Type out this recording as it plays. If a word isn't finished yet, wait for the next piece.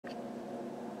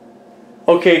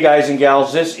Okay guys and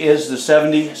gals, this is the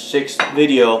 76th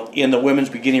video in the Women's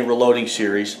Beginning Reloading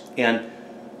series, and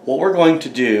what we're going to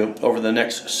do over the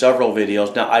next several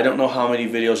videos, now I don't know how many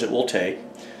videos it will take,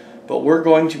 but we're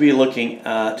going to be looking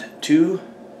at two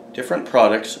different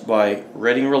products by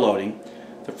Reading Reloading.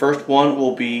 The first one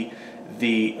will be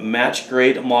the match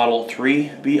grade model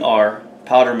 3BR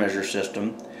powder measure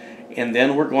system, and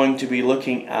then we're going to be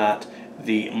looking at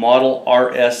the model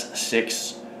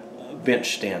RS-6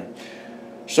 bench stand.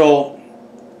 So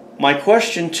my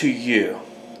question to you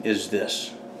is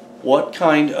this: what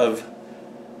kind of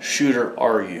shooter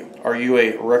are you? Are you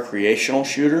a recreational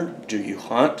shooter? Do you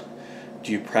hunt?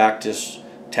 Do you practice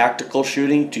tactical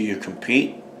shooting? Do you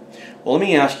compete? Well, let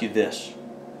me ask you this.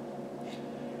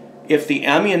 If the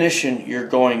ammunition you're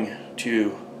going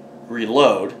to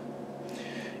reload,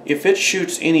 if it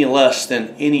shoots any less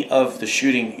than any of the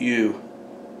shooting you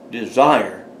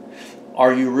desire,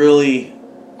 are you really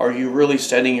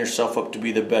setting yourself up to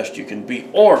be the best you can be?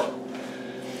 Or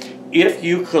if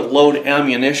you could load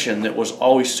ammunition that was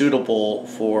always suitable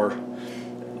for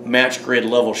match grade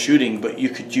level shooting, but you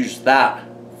could use that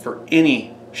for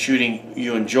any shooting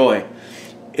you enjoy,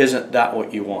 isn't that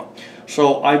what you want?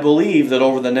 So I believe that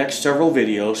over the next several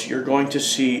videos you're going to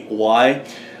see why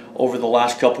over the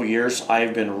last couple years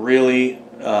I've really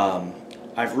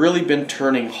been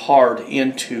turning hard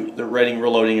into the Reading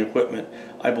Reloading equipment.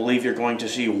 I believe you're going to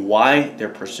see why they're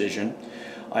precision.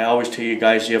 I always tell you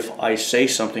guys, if I say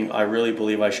something, I really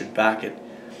believe I should back it.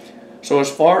 So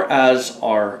as far as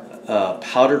our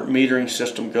powder metering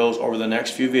system goes, over the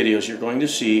next few videos you're going to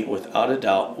see without a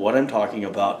doubt what I'm talking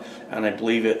about, and I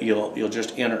believe you'll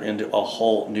just enter into a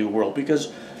whole new world,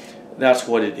 because that's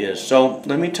what it is. So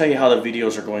let me tell you how the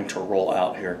videos are going to roll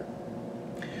out here.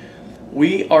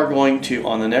 We are going to,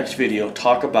 on the next video,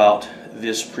 talk about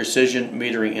this precision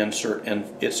metering insert, and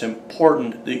it's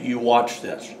important that you watch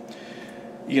this.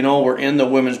 You know, we're in the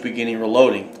Women's Beginning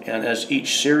Reloading, and as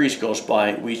each series goes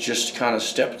by, we just kind of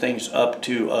step things up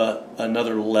to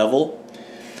another level.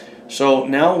 So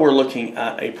now we're looking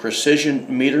at a precision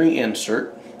metering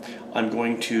insert. I'm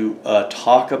going to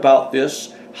talk about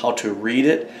this, how to read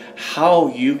it, how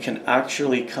you can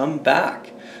actually come back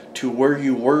to where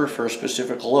you were for a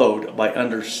specific load by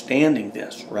understanding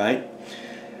this, right?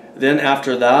 Then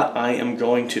after that, I am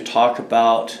going to talk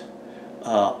about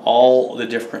all the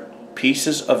different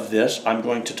pieces of this. I'm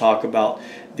going to talk about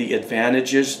the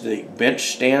advantages the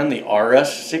bench stand, the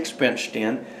RS-6 bench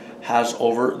stand, has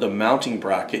over the mounting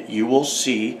bracket. You will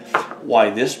see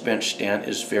why this bench stand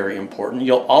is very important.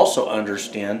 You'll also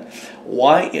understand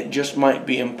why it just might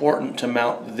be important to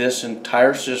mount this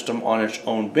entire system on its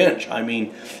own bench. I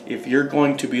mean, if you're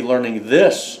going to be learning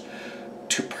this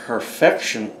to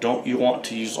perfection, don't you want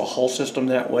to use the whole system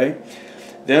that way?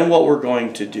 Then what we're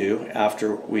going to do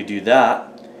after we do that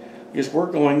is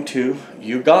we're going to,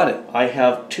 you got it, I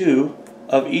have two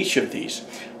of each of these.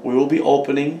 We will be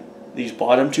opening these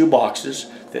bottom two boxes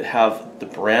that have the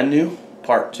brand new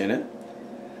parts in it.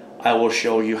 I will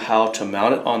show you how to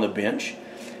mount it on the bench,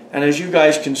 and as you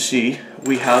guys can see,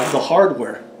 we have the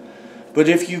hardware. But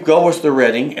if you go with the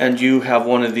Reading and you have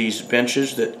one of these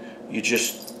benches that you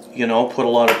just, you know, put a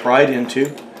lot of pride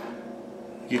into,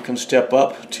 you can step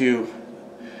up to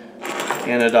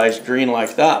anodized green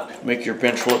like that, make your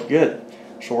bench look good.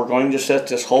 So we're going to set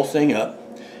this whole thing up,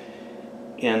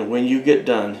 and when you get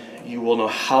done, you will know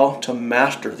how to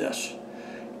master this.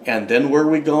 And then where are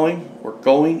we going? We're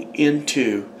going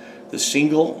into the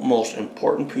single most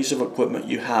important piece of equipment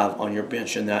you have on your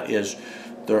bench, and that is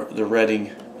the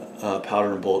Reading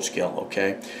powder and bullet scale.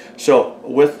 Okay, so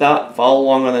with that, follow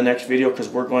along on the next video, because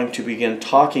we're going to begin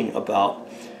talking about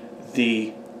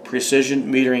the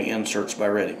precision metering inserts by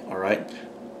Reading. All right,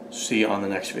 see you on the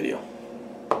next video.